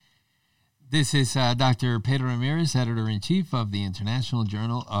This is Dr. Pedro Ramirez, Editor-in-Chief of the International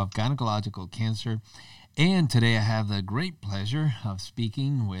Journal of Gynecological Cancer. And today I have the great pleasure of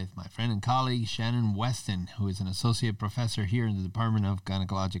speaking with my friend and colleague, Shannon Weston, who is an associate professor here in the Department of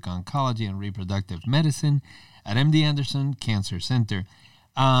Gynecologic Oncology and Reproductive Medicine at MD Anderson Cancer Center.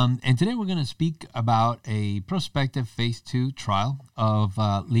 And today we're going to speak about a prospective phase 2 trial of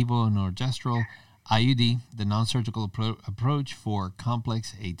levonorgestrel IUD, the non-surgical approach for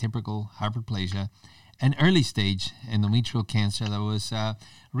complex atypical hyperplasia and early stage endometrial cancer that was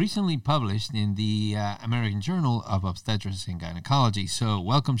recently published in the American Journal of Obstetrics and Gynecology. So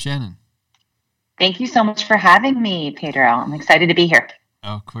welcome, Shannon. Thank you so much for having me, Pedro. I'm excited to be here.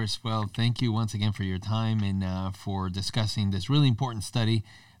 Of course. Well, thank you once again for your time and for discussing this really important study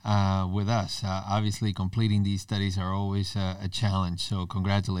with us. Obviously, completing these studies are always a challenge. So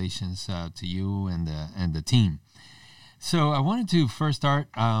congratulations to you and the team. So I wanted to first start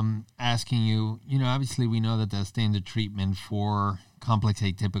asking you, obviously we know that the standard treatment for complex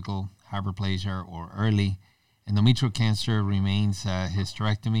atypical hyperplasia or early endometrial cancer remains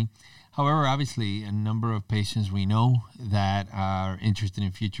hysterectomy. However, obviously, a number of patients we know that are interested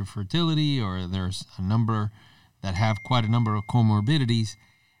in future fertility, or there's a number that have quite a number of comorbidities,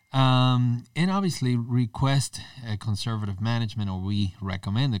 and obviously request a conservative management, or we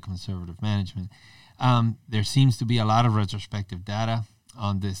recommend a conservative management. There seems to be a lot of retrospective data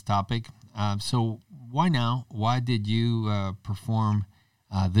on this topic. So why now? Why did you perform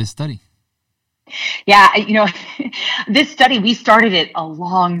this study? Yeah, this study, we started it a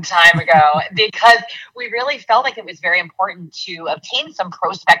long time ago because we really felt like it was very important to obtain some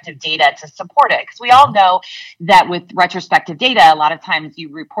prospective data to support it. Because we all know that with retrospective data, a lot of times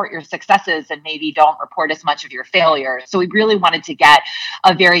you report your successes and maybe don't report as much of your failures. So we really wanted to get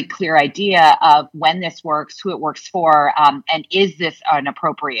a very clear idea of when this works, who it works for, and is this an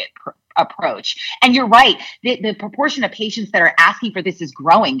appropriate approach. And you're right, the proportion of patients that are asking for this is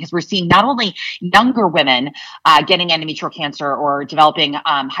growing because we're seeing not only younger women getting endometrial cancer or developing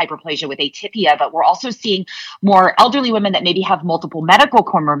hyperplasia with atypia, but we're also seeing more elderly women that maybe have multiple medical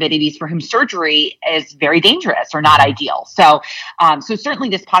comorbidities for whom surgery is very dangerous or not ideal. So certainly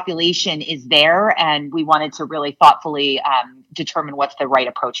this population is there, and we wanted to really thoughtfully determine what's the right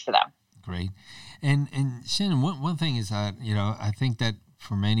approach for them. Great. And Shannon, one thing is that, I think that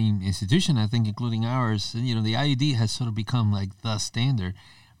for many institutions, I think including ours, the IUD has sort of become like the standard.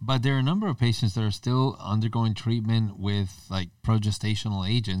 But there are a number of patients that are still undergoing treatment with like progestational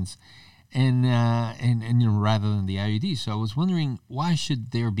agents, and rather than the IUD. So I was wondering, why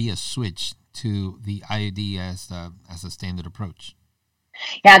should there be a switch to the IUD as a standard approach?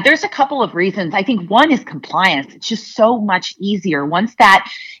 Yeah, there's a couple of reasons. I think one is compliance. It's just so much easier. Once that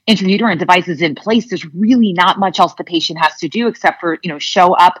intrauterine device is in place, there's really not much else the patient has to do except for,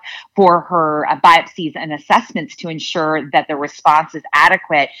 show up for her biopsies and assessments to ensure that the response is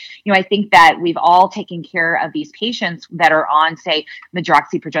adequate. I think that we've all taken care of these patients that are on, say,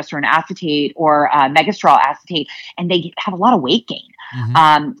 medroxyprogesterone acetate or megestrol acetate, and they have a lot of weight gain.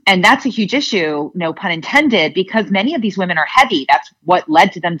 Mm-hmm. And that's a huge issue, no pun intended, because many of these women are heavy. That's what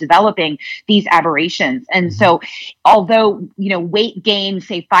led to them developing these aberrations. And so although, weight gain,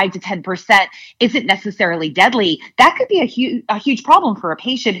 say 5 to 10% isn't necessarily deadly, that could be a huge problem for a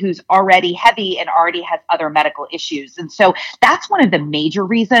patient who's already heavy and already has other medical issues. And so that's one of the major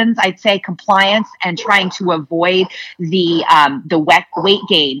reasons, I'd say, compliance and trying to avoid the weight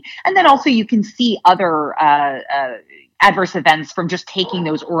gain. And then also you can see other adverse events from just taking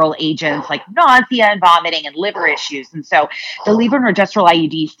those oral agents like nausea and vomiting and liver issues. And so the levonorgestrel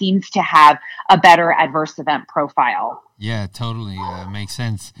IUD seems to have a better adverse event profile. Yeah, totally. Makes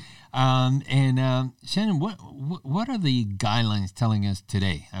sense. Shannon, what are the guidelines telling us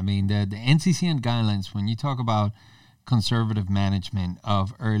today? I mean, the NCCN guidelines, when you talk about conservative management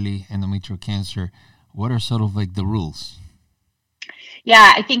of early endometrial cancer, what are sort of like the rules?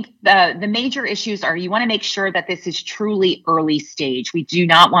 Yeah, I think the major issues are you want to make sure that this is truly early stage. We do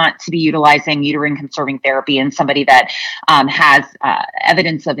not want to be utilizing uterine conserving therapy in somebody that has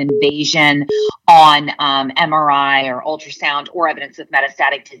evidence of invasion on MRI or ultrasound or evidence of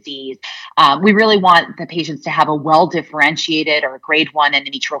metastatic disease. We really want the patients to have a well-differentiated or grade 1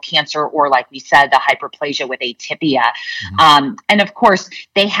 endometrial cancer, or like we said, the hyperplasia with atypia. Mm-hmm. And of course,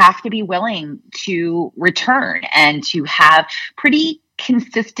 they have to be willing to return and to have pretty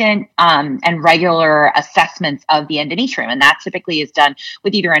consistent and regular assessments of the endometrium. And that typically is done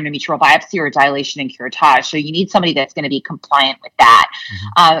with either endometrial biopsy or dilation and curettage. So you need somebody that's going to be compliant with that.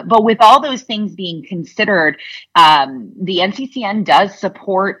 But with all those things being considered, the NCCN does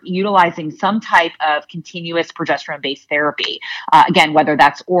support utilizing some type of continuous progesterone-based therapy. Again, whether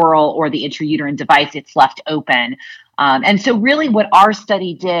that's oral or the intrauterine device, it's left open. And so really what our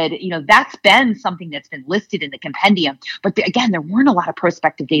study did, that's been something that's been listed in the compendium, but again, there weren't a lot of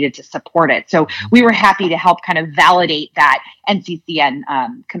prospective data to support it. So we were happy to help kind of validate that NCCN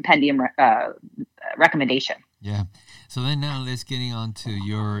compendium recommendation. Yeah. So then now let's get on to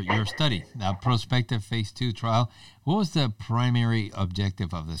your study, the prospective phase 2 trial. What was the primary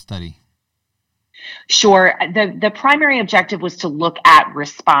objective of the study? Sure. The primary objective was to look at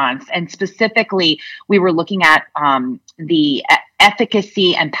response, and specifically, we were looking at the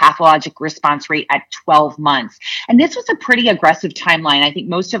efficacy and pathologic response rate at 12 months. And this was a pretty aggressive timeline. I think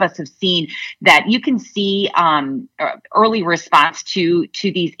most of us have seen that you can see early response to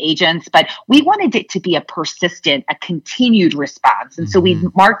these agents, but we wanted it to be a continued response. And so we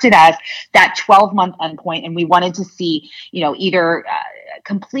marked it as that 12-month endpoint, and we wanted to see, either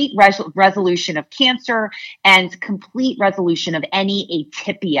complete resolution of cancer and complete resolution of any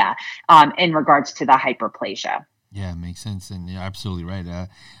atypia in regards to the hyperplasia. Yeah, it makes sense. And you're absolutely right. A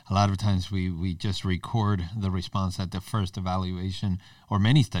lot of times we just record the response at the first evaluation, or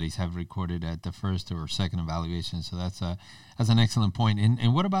many studies have recorded at the first or second evaluation. So that's an excellent point.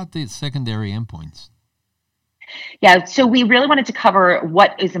 And what about the secondary endpoints? Yeah, so we really wanted to cover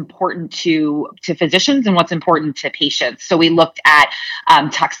what is important to physicians and what's important to patients. So we looked at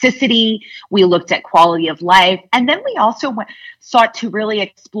toxicity, we looked at quality of life, and then we also sought to really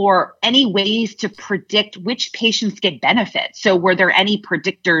explore any ways to predict which patients get benefit. So were there any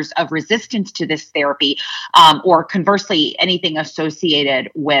predictors of resistance to this therapy, or conversely, anything associated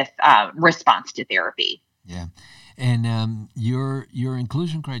with response to therapy? Yeah. And your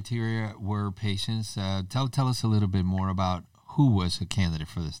inclusion criteria were patients. Tell us a little bit more about who was a candidate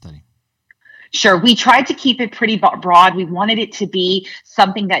for the study. Sure. We tried to keep it pretty broad. We wanted it to be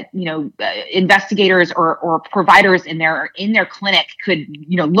something that, investigators or providers in their clinic could,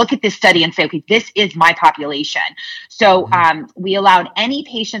 look at this study and say, okay, this is my population. So we allowed any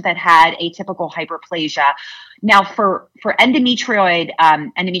patient that had atypical hyperplasia. Now, for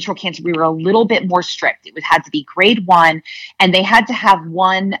endometrial cancer, we were a little bit more strict. It had to be grade 1, and they had to have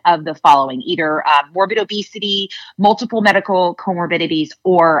one of the following: either morbid obesity, multiple medical comorbidities,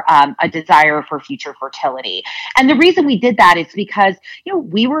 or a desire for future fertility. And the reason we did that is because,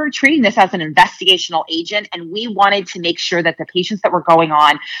 we were treating this as an investigational agent, and we wanted to make sure that the patients that were going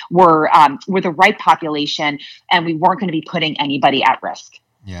on were the right population, and we weren't going to be putting anybody at risk.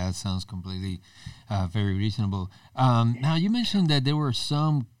 Yeah, that sounds completely very reasonable. Now, you mentioned that there were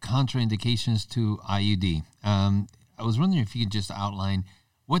some contraindications to IUD. I was wondering if you could just outline,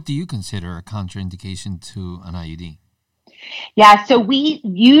 what do you consider a contraindication to an IUD? Yeah, so we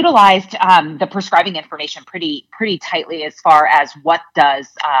utilized the prescribing information pretty tightly as far as what does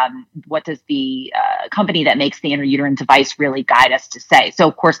the company that makes the intrauterine device really guide us to say. So,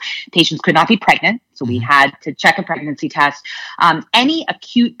 of course, patients could not be pregnant. So we had to check a pregnancy test. Any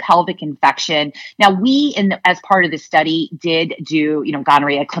acute pelvic infection. Now, we, as part of the study, did do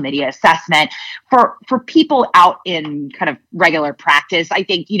gonorrhea, chlamydia assessment for people out in kind of regular practice. I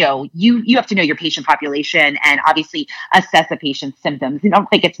think you have to know your patient population and obviously assess a patient's symptoms. I don't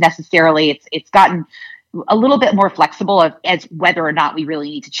think it's necessarily it's gotten a little bit more flexible as whether or not we really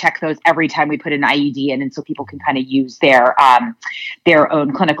need to check those every time we put an IUD in, and so people can kind of use their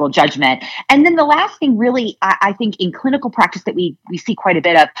own clinical judgment. And then the last thing, really, I think in clinical practice that we see quite a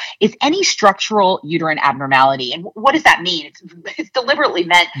bit of is any structural uterine abnormality. And what does that mean? It's deliberately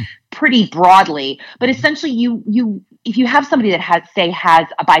meant pretty broadly, but essentially, if you have somebody that has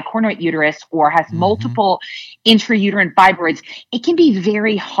a bicornuate uterus or has multiple intrauterine fibroids, it can be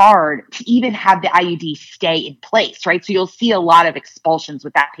very hard to even have the IUD stay in place, right? So you'll see a lot of expulsions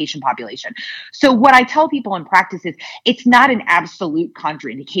with that patient population. So what I tell people in practice is it's not an absolute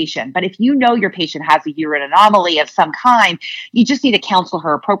contraindication, but if you know your patient has a uterine anomaly of some kind, you just need to counsel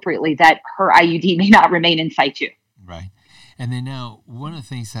her appropriately that her IUD may not remain in situ. Right. And then now, one of the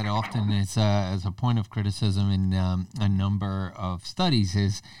things that often is as a point of criticism in a number of studies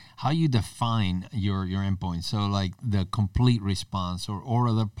is how you define your endpoint. So like the complete response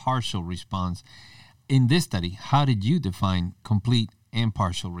or the partial response. In this study, how did you define complete and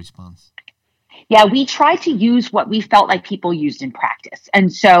partial response? Yeah, we tried to use what we felt like people used in practice.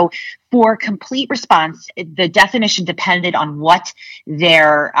 And so for complete response, the definition depended on what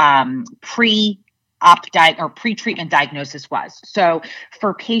their or pre-treatment diagnosis was. So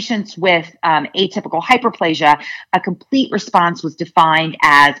for patients with atypical hyperplasia, a complete response was defined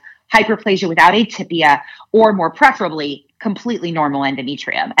as hyperplasia without atypia, or more preferably, completely normal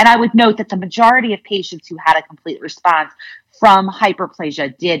endometrium. And I would note that the majority of patients who had a complete response from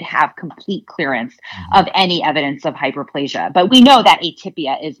hyperplasia did have complete clearance of any evidence of hyperplasia. But we know that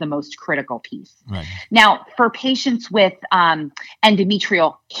atypia is the most critical piece. Right. Now, for patients with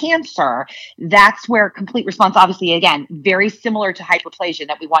endometrial cancer, that's where complete response, obviously, again, very similar to hyperplasia,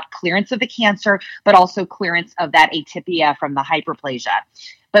 that we want clearance of the cancer, but also clearance of that atypia from the hyperplasia.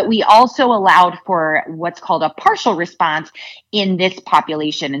 But we also allowed for what's called a partial response in this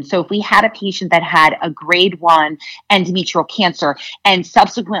population. And so if we had a patient that had a grade 1 endometrial cancer and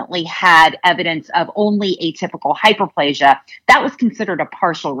subsequently had evidence of only atypical hyperplasia, that was considered a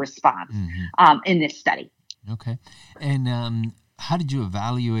partial response in this study. Okay. And how did you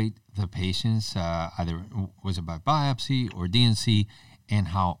evaluate the patients? Either was it by biopsy or DNC? And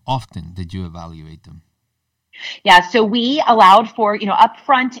how often did you evaluate them? Yeah, so we allowed for, up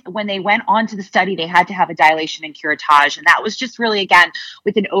front when they went on to the study, they had to have a dilation and curettage. And that was just really, again,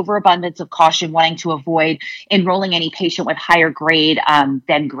 with an overabundance of caution, wanting to avoid enrolling any patient with higher grade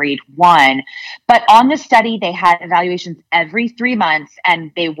than grade 1. But on the study, they had evaluations every 3 months,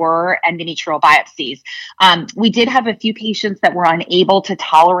 and they were endometrial biopsies. We did have a few patients that were unable to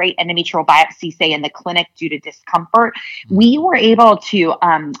tolerate endometrial biopsy, say in the clinic due to discomfort. We were able to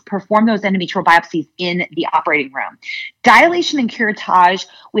perform those endometrial biopsies in the operating room. Dilation and curettage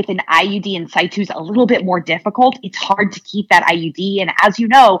with an IUD in situ is a little bit more difficult. It's hard to keep that IUD. And as you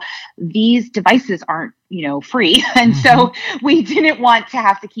know, these devices aren't, free. And so we didn't want to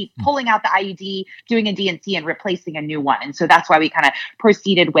have to keep pulling out the IUD, doing a DNC and replacing a new one. And so that's why we kind of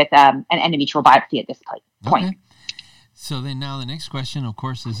proceeded with an endometrial biopsy at this point. Okay. So then now the next question, of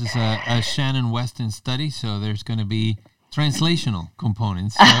course, this is a Shannon Weston study. So there's going to be translational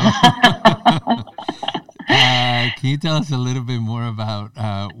components. So can you tell us a little bit more about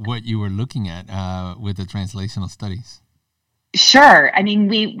what you were looking at with the translational studies? Sure. I mean,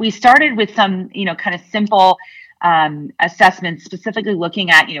 we started with some, kind of simple assessments, specifically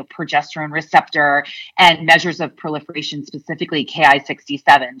looking at, progesterone receptor and measures of proliferation, specifically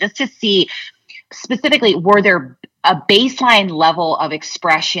Ki-67, just to see specifically, were there a baseline level of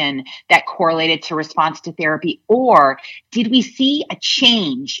expression that correlated to response to therapy, or did we see a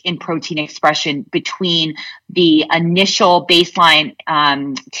change in protein expression between the initial baseline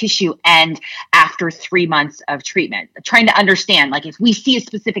tissue and after 3 months of treatment? Trying to understand, like, if we see a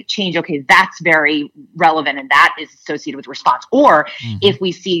specific change, okay, that's very relevant and that is associated with response. Or if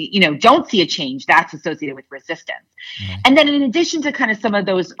we see, don't see a change, that's associated with resistance. And then in addition to kind of some of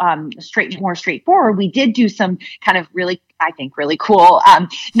those more straightforward, we did do some kind of really, I think, really cool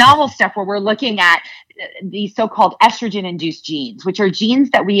novel stuff where we're looking at the so-called estrogen-induced genes, which are genes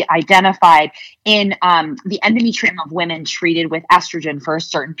that we identified in the endometrium of women treated with estrogen for a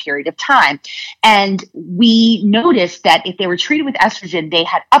certain period of time. And we noticed that if they were treated with estrogen, they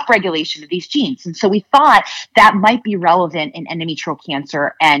had upregulation of these genes. And so we thought that might be relevant in endometrial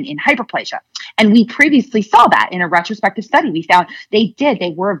cancer and in hyperplasia. And we previously saw that in a retrospective study. We found they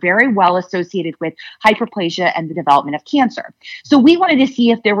were very well associated with hyperplasia and the development of cancer. So we wanted to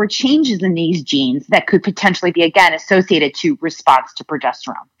see if there were changes in these genes that could potentially be, again, associated to response to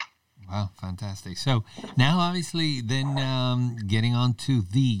progesterone. Wow, fantastic. So now, obviously, then getting on to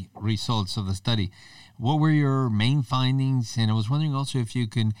the results of the study, what were your main findings? And I was wondering also if you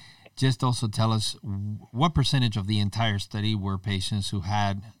can just also tell us what percentage of the entire study were patients who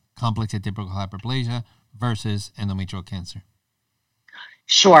had complex atypical hyperplasia versus endometrial cancer?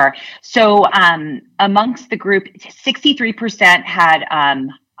 Sure. So amongst the group, 63% had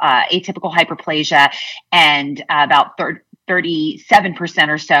atypical hyperplasia, and about 37%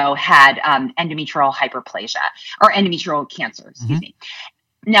 or so had endometrial hyperplasia or endometrial cancer, excuse me.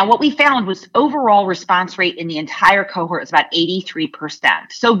 Now, what we found was overall response rate in the entire cohort is about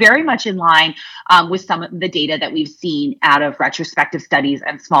 83%. So very much in line with some of the data that we've seen out of retrospective studies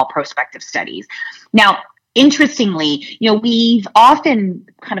and small prospective studies. Now, interestingly, we've often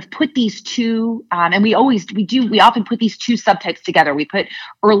kind of put these two, and we often put these two subtypes together. We put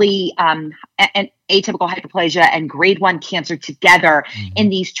early and atypical hyperplasia and grade 1 cancer together in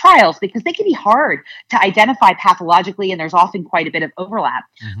these trials because they can be hard to identify pathologically, and there's often quite a bit of overlap.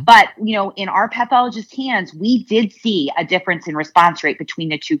 But, in our pathologist hands, we did see a difference in response rate between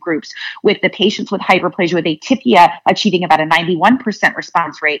the two groups, with the patients with hyperplasia with atypia achieving about a 91%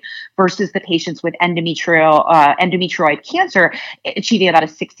 response rate versus the patients with endometrioid cancer achieving about a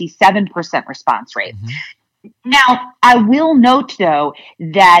 67% response rate. Now, I will note though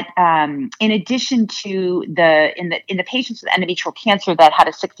that in addition to in the patients with endometrial cancer that had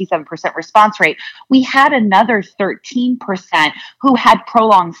a 67% response rate, we had another 13% who had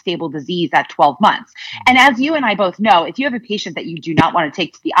prolonged stable disease at 12 months. And as you and I both know, if you have a patient that you do not want to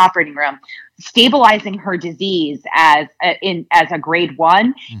take to the operating room, stabilizing her disease as a grade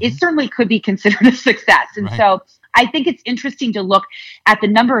one, it certainly could be considered a success. And so I think it's interesting to look at the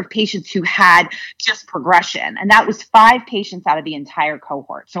number of patients who had just progression. And that was 5 patients out of the entire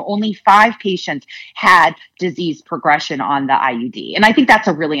cohort. So only 5 patients had disease progression on the IUD. And I think that's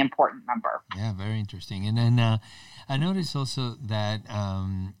a really important number. Yeah, very interesting. And then I noticed also that,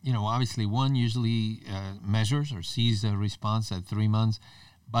 obviously one usually measures or sees a response at 3 months.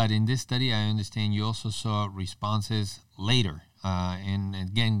 But in this study, I understand you also saw responses later. And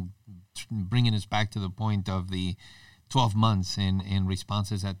again, bringing us back to the point of the 12 months and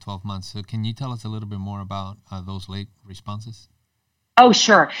responses at 12 months. So can you tell us a little bit more about those late responses? Oh,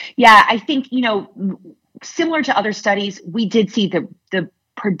 sure. Yeah, I think, similar to other studies, we did see the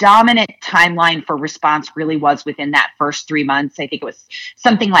predominant timeline for response really was within that first 3 months. I think it was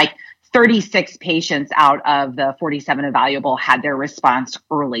something like 36 patients out of the 47 evaluable had their response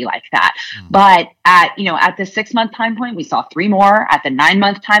early like that. But at the 6-month time point, we saw 3 more. At the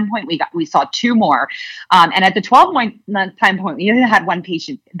 9-month time point, we saw 2 more. And at the 12-month time point, we even had 1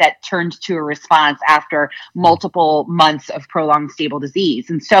 patient that turned to a response after multiple months of prolonged stable disease.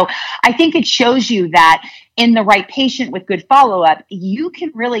 And so I think it shows you that in the right patient with good follow-up, you can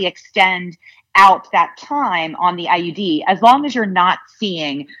really extend out that time on the IUD as long as you're not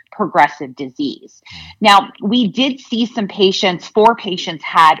seeing progressive disease. Now, we did see some patients, 4 patients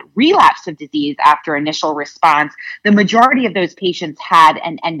had relapse of disease after initial response. The majority of those patients had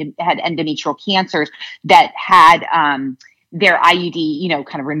endometrial cancers that had their IUD,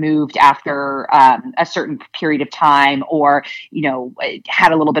 kind of removed after a certain period of time, or,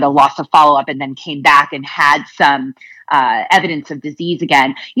 had a little bit of loss of follow-up and then came back and had some evidence of disease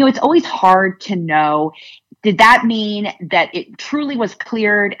again. It's always hard to know, did that mean that it truly was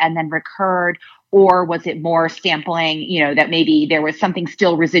cleared and then recurred? Or was it more sampling, that maybe there was something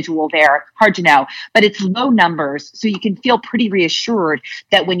still residual there? Hard to know, but it's low numbers. So you can feel pretty reassured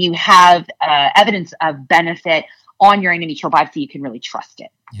that when you have evidence of benefit on your endometrial biopsy, you can really trust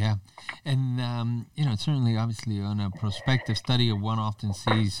it. Yeah. And, certainly, obviously, on a prospective study, one often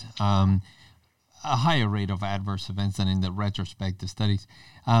sees a higher rate of adverse events than in the retrospective studies.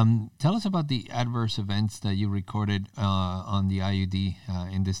 Tell us about the adverse events that you recorded on the IUD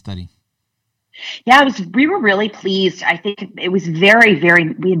in this study. Yeah, we were really pleased. I think it was very, very,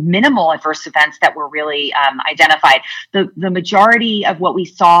 we had minimal adverse events that were really identified. The majority of what we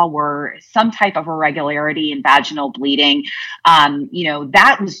saw were some type of irregularity in vaginal bleeding.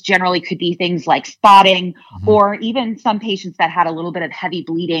 That was generally could be things like spotting, or even some patients that had a little bit of heavy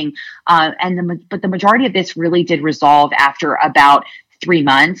bleeding. But the majority of this really did resolve after about 3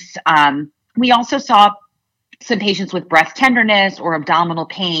 months. We also saw some patients with breast tenderness or abdominal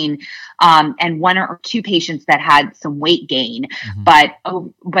pain, and 1 or 2 patients that had some weight gain. But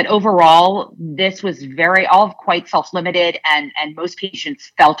overall, this was all quite self-limited, and most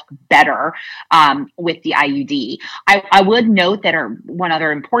patients felt better with the IUD. I would note that one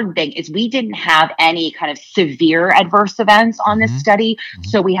other important thing is we didn't have any kind of severe adverse events on this study.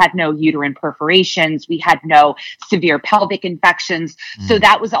 So we had no uterine perforations, we had no severe pelvic infections. So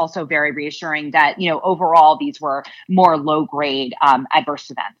that was also very reassuring that, overall, these were more low-grade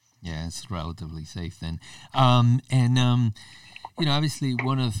adverse events. Yeah, it's relatively safe then. Obviously,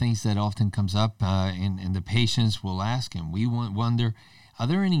 one of the things that often comes up, and the patients will ask, and we wonder, are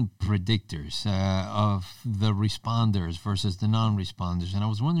there any predictors of the responders versus the non-responders? And I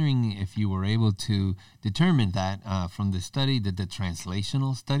was wondering if you were able to determine that from the study. Did the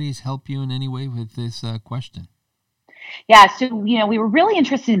translational studies help you in any way with this question? Yeah, so, we were really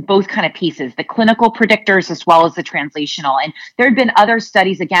interested in both kind of pieces, the clinical predictors as well as the translational. And there had been other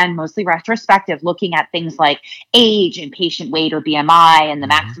studies, again, mostly retrospective, looking at things like age and patient weight or BMI and the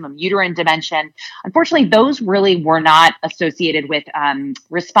maximum uterine dimension. Unfortunately, those really were not associated with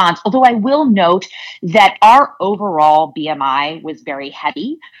response, although I will note that our overall BMI was very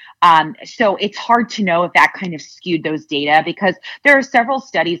heavy. So it's hard to know if that kind of skewed those data, because there are several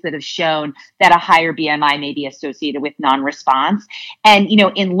studies that have shown that a higher BMI may be associated with non-response. And,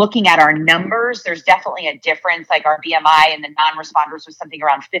 in looking at our numbers, there's definitely a difference. Like our BMI in the non-responders was something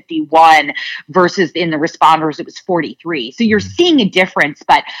around 51 versus in the responders, it was 43. So you're seeing a difference.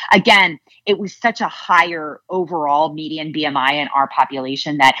 But again, it was such a higher overall median BMI in our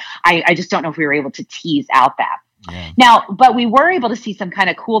population that I just don't know if we were able to tease out that. Yeah. Now, but we were able to see some kind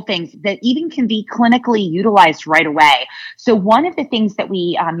of cool things that even can be clinically utilized right away. So one of the things that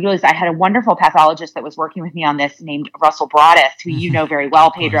we utilized, I had a wonderful pathologist that was working with me on this named Russell Broadus, who you know very well,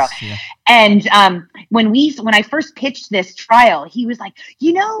 Pedro. Course, yeah. And when I first pitched this trial, he was like,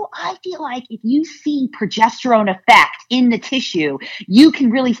 I feel like if you see progesterone effect in the tissue, you can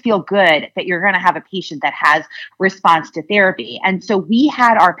really feel good that you're going to have a patient that has response to therapy. And so we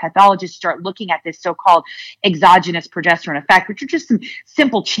had our pathologist start looking at this so-called exogenous progesterone effect, which are just some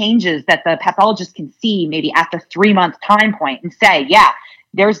simple changes that the pathologist can see maybe at the 3-month time point and say, yeah,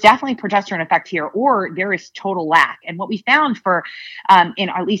 there's definitely progesterone effect here, or there is total lack. And what we found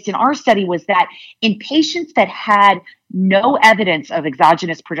at least in our study, was that in patients that had no evidence of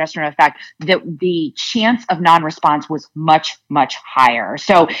exogenous progesterone effect, that the chance of non-response was much, much higher.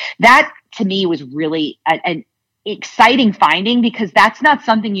 So that to me was really an exciting finding, because that's not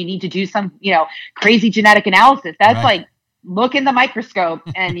something you need to do some, crazy genetic analysis. That's right. Like, look in the microscope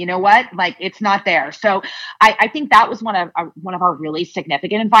and you know what, like, it's not there. So I think that was one of our really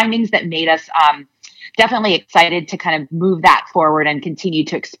significant findings that made us definitely excited to kind of move that forward and continue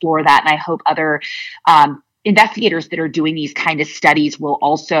to explore that. And I hope other investigators that are doing these kind of studies will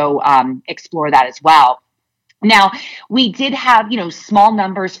also explore that as well. Now, we did have, small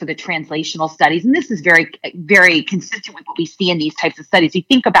numbers for the translational studies, and this is very, very consistent with what we see in these types of studies. You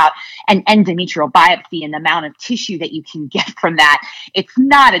think about an endometrial biopsy and the amount of tissue that you can get from that. It's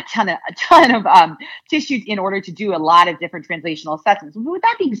not a ton of tissue in order to do a lot of different translational assessments. With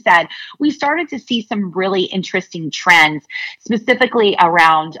that being said, we started to see some really interesting trends, specifically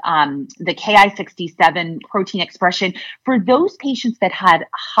around the Ki67 protein expression for those patients that had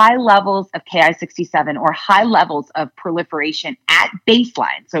high levels of Ki67 or high levels of proliferation at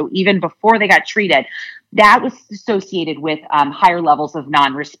baseline. So even before they got treated, that was associated with higher levels of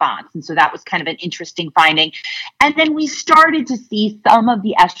non-response. And so that was kind of an interesting finding. And then we started to see some of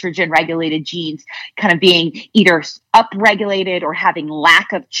the estrogen regulated genes kind of being either upregulated or having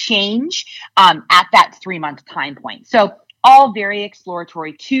lack of change at that 3-month time point. So all very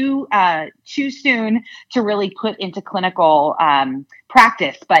exploratory, too soon to really put into clinical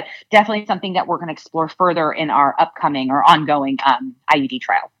practice, but definitely something that we're going to explore further in our upcoming or ongoing IUD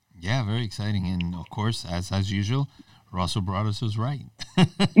trial. Yeah, very exciting. And of course, as usual, Russell Broadus was right.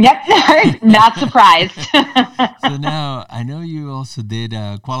 Yep, not surprised. So now, I know you also did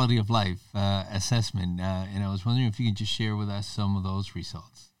a quality of life assessment, and I was wondering if you could just share with us some of those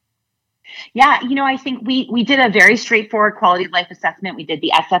results. Yeah, I think we did a very straightforward quality of life assessment. We did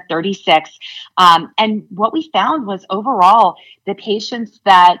the SF-36. And what we found was overall, the patients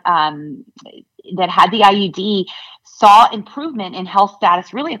that had the IUD saw improvement in health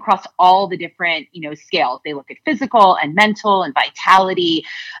status really across all the different, scales. They look at physical and mental and vitality,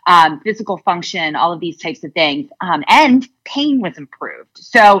 physical function, all of these types of things. And pain was improved.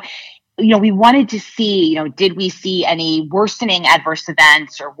 So we wanted to see, did we see any worsening adverse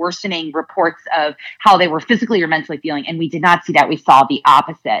events or worsening reports of how they were physically or mentally feeling? And we did not see that. We saw the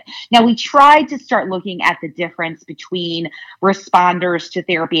opposite. Now, we tried to start looking at the difference between responders to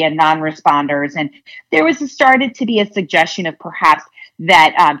therapy and non-responders. And there started to be a suggestion of perhaps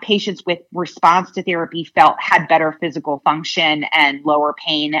that patients with response to therapy had better physical function and lower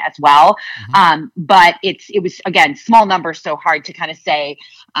pain as well. Mm-hmm. But it was, again, small numbers, so hard to kind of say,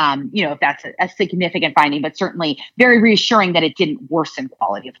 if that's a significant finding, but certainly very reassuring that it didn't worsen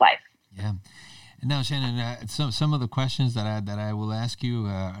quality of life. Yeah. And now, Shannon, some of the questions that I will ask you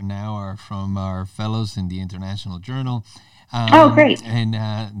now are from our fellows in the International Journal. Great.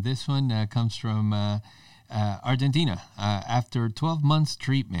 And this one comes from Argentina. After 12 months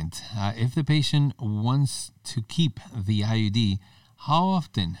treatment, if the patient wants to keep the IUD, how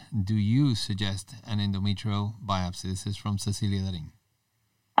often do you suggest an endometrial biopsy? This is from Cecilia Darin.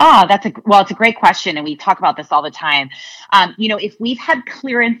 It's a great question. And we talk about this all the time. If we've had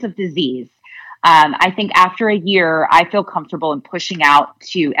clearance of disease, I think after a year, I feel comfortable in pushing out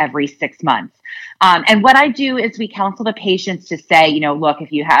to every 6 months. And what I do is we counsel the patients to say, look,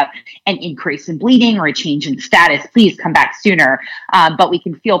 if you have an increase in bleeding or a change in status, please come back sooner. But we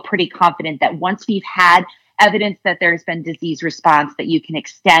can feel pretty confident that once we've had evidence that there's been disease response, that you can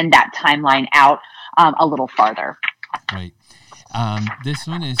extend that timeline out a little farther. Right. This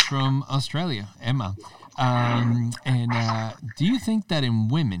one is from Australia, Emma. Do you think that in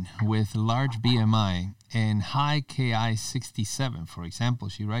women with large BMI and high Ki67, for example,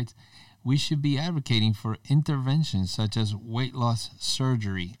 she writes, we should be advocating for interventions such as weight loss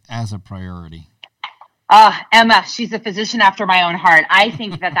surgery as a priority? Emma, she's a physician after my own heart. I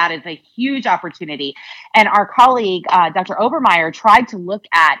think that is a huge opportunity. And our colleague, Dr. Obermeyer, tried to look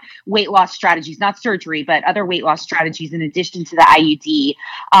at weight loss strategies, not surgery, but other weight loss strategies in addition to the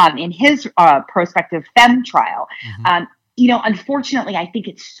IUD in his prospective FEM trial. Mm-hmm. Unfortunately, I think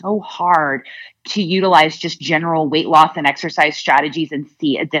it's so hard to utilize just general weight loss and exercise strategies and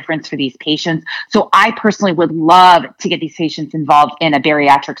see a difference for these patients. So I personally would love to get these patients involved in a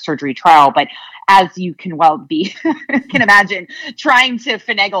bariatric surgery trial, but as you can can imagine, trying to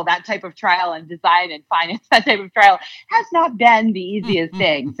finagle that type of trial and design and finance that type of trial has not been the easiest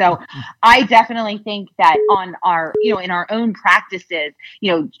thing. So I definitely think that on our, in our own practices,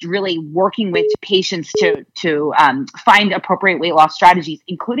 really working with patients to find appropriate weight loss strategies,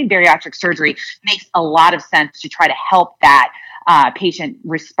 including bariatric surgery, makes a lot of sense to try to help that patient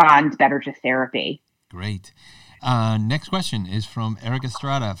respond better to therapy. Great. Next question is from Eric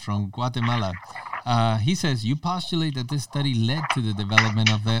Estrada from Guatemala. He says, you postulate that this study led to the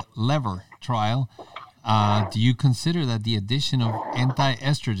development of the LEVER trial. Do you consider that the addition of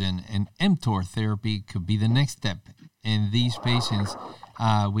anti-estrogen and mTOR therapy could be the next step in these patients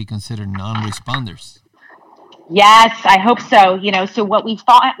we consider non-responders? Yes, I hope so. So what we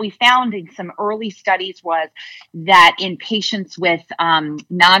found in some early studies was that in patients with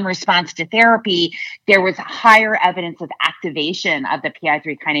non-response to therapy, there was higher evidence of activation of the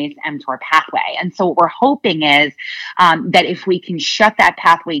PI3 kinase mTOR pathway. And so what we're hoping is that if we can shut that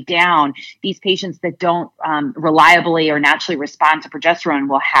pathway down, these patients that don't reliably or naturally respond to progesterone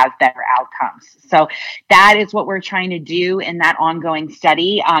will have better outcomes. So that is what we're trying to do in that ongoing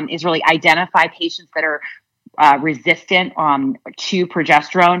study, is really identify patients that are resistant to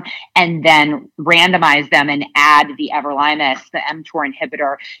progesterone, and then randomize them and add the everolimus, the mTOR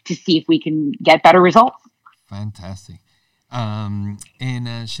inhibitor, to see if we can get better results. Fantastic. And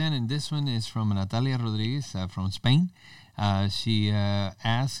Shannon, this one is from Natalia Rodriguez from Spain. She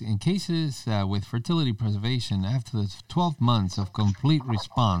asks, in cases with fertility preservation after the 12 months of complete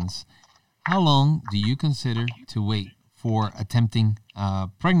response, how long do you consider to wait for attempting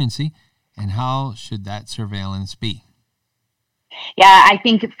pregnancy? And how should that surveillance be? Yeah, I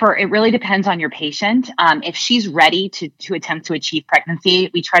think it really depends on your patient. If she's ready to attempt to achieve pregnancy,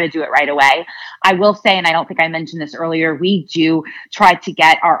 we try to do it right away. I will say, and I don't think I mentioned this earlier, we do try to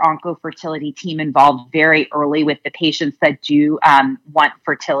get our oncofertility team involved very early with the patients that do want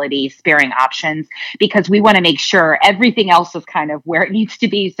fertility sparing options, because we want to make sure everything else is kind of where it needs to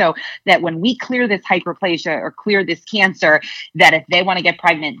be, so that when we clear this hyperplasia or clear this cancer, that if they want to get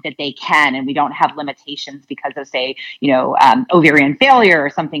pregnant, that they can, and we don't have limitations because of, say, ovarian failure or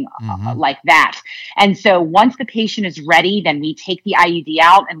something like that. And so once the patient is ready, then we take the IUD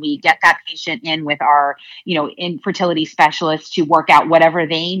out and we get that patient in with our, infertility specialists to work out whatever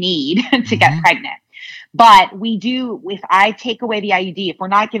they need to get pregnant. But we do, if I take away the IUD, if we're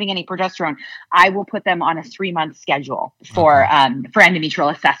not giving any progesterone, I will put them on a 3-month schedule for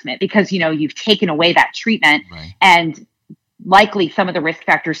endometrial assessment, because, you've taken away that treatment, right, and likely some of the risk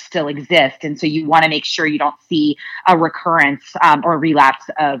factors still exist. And so you want to make sure you don't see a recurrence or relapse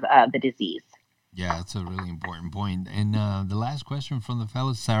of the disease. Yeah, that's a really important point. And the last question from the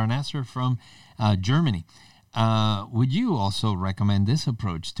fellow, Sarah Nasser from Germany. Would you also recommend this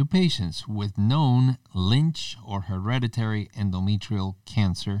approach to patients with known Lynch or hereditary endometrial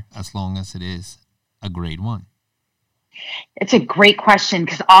cancer, as long as it is a grade 1? It's a great question,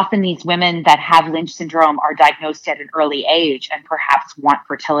 because often these women that have Lynch syndrome are diagnosed at an early age and perhaps want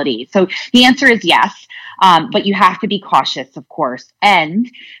fertility. So the answer is yes, but you have to be cautious, of course.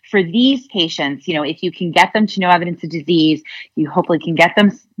 And for these patients, if you can get them to no evidence of disease, you hopefully can get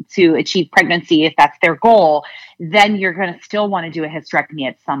them to achieve pregnancy if that's their goal, then you're going to still want to do a hysterectomy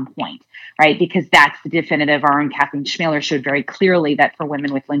at some point, right? Because that's the definitive. Our own Kathleen Schmaler showed very clearly that for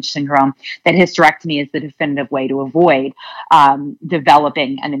women with Lynch syndrome, that hysterectomy is the definitive way to avoid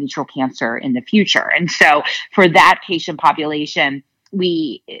developing endometrial cancer in the future. And so for that patient population,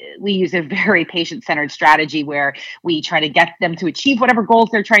 we use a very patient-centered strategy where we try to get them to achieve whatever goals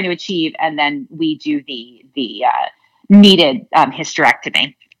they're trying to achieve, and then we do the needed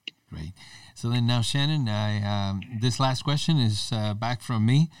hysterectomy. Great. So then now, Shannon, this last question is back from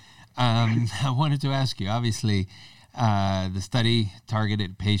me. I wanted to ask you, obviously, the study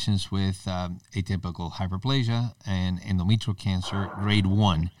targeted patients with atypical hyperplasia and endometrial cancer grade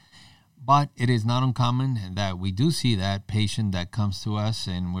 1. But it is not uncommon that we do see that patient that comes to us,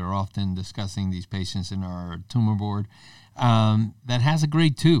 and we're often discussing these patients in our tumor board, that has a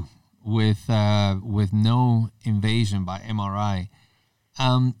grade 2 with no invasion by MRI.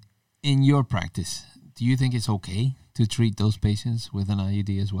 In your practice, do you think it's okay to treat those patients with an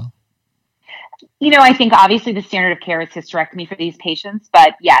IUD as well? I think obviously the standard of care is hysterectomy for these patients,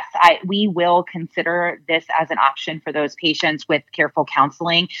 but yes, we will consider this as an option for those patients with careful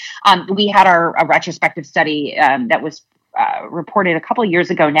counseling. We had a retrospective study that was reported a couple of years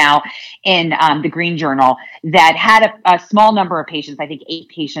ago now in the Green Journal that had a small number of patients, I think 8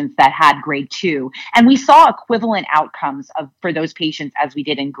 patients that had grade 2. And we saw equivalent outcomes for those patients as we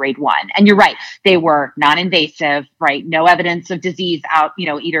did in grade 1. And you're right, they were non-invasive, right? No evidence of disease out,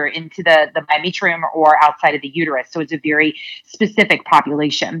 either into the myometrium or outside of the uterus. So it's a very specific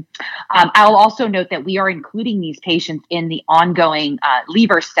population. I'll also note that we are including these patients in the ongoing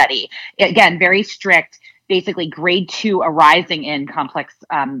Lever study. Again, very strict, basically grade 2 arising in complex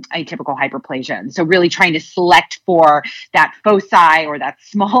atypical hyperplasia. And so really trying to select for that foci or that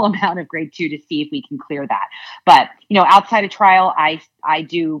small amount of grade 2 to see if we can clear that. But, outside of trial, I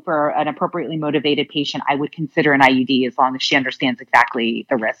do, for an appropriately motivated patient, I would consider an IUD as long as she understands exactly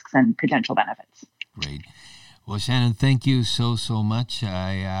the risks and potential benefits. Great. Well, Shannon, thank you so much.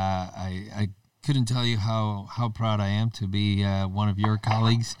 I couldn't tell you how proud I am to be one of your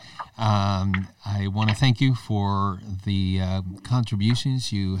colleagues. I want to thank you for the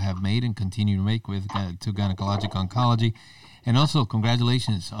contributions you have made and continue to make to gynecologic oncology. And also,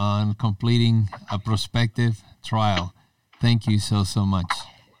 congratulations on completing a prospective trial. Thank you so much.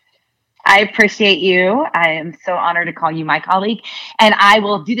 I appreciate you. I am so honored to call you my colleague. And I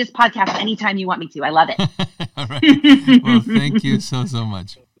will do this podcast anytime you want me to. I love it. All right. Well, thank you so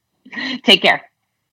much. Take care.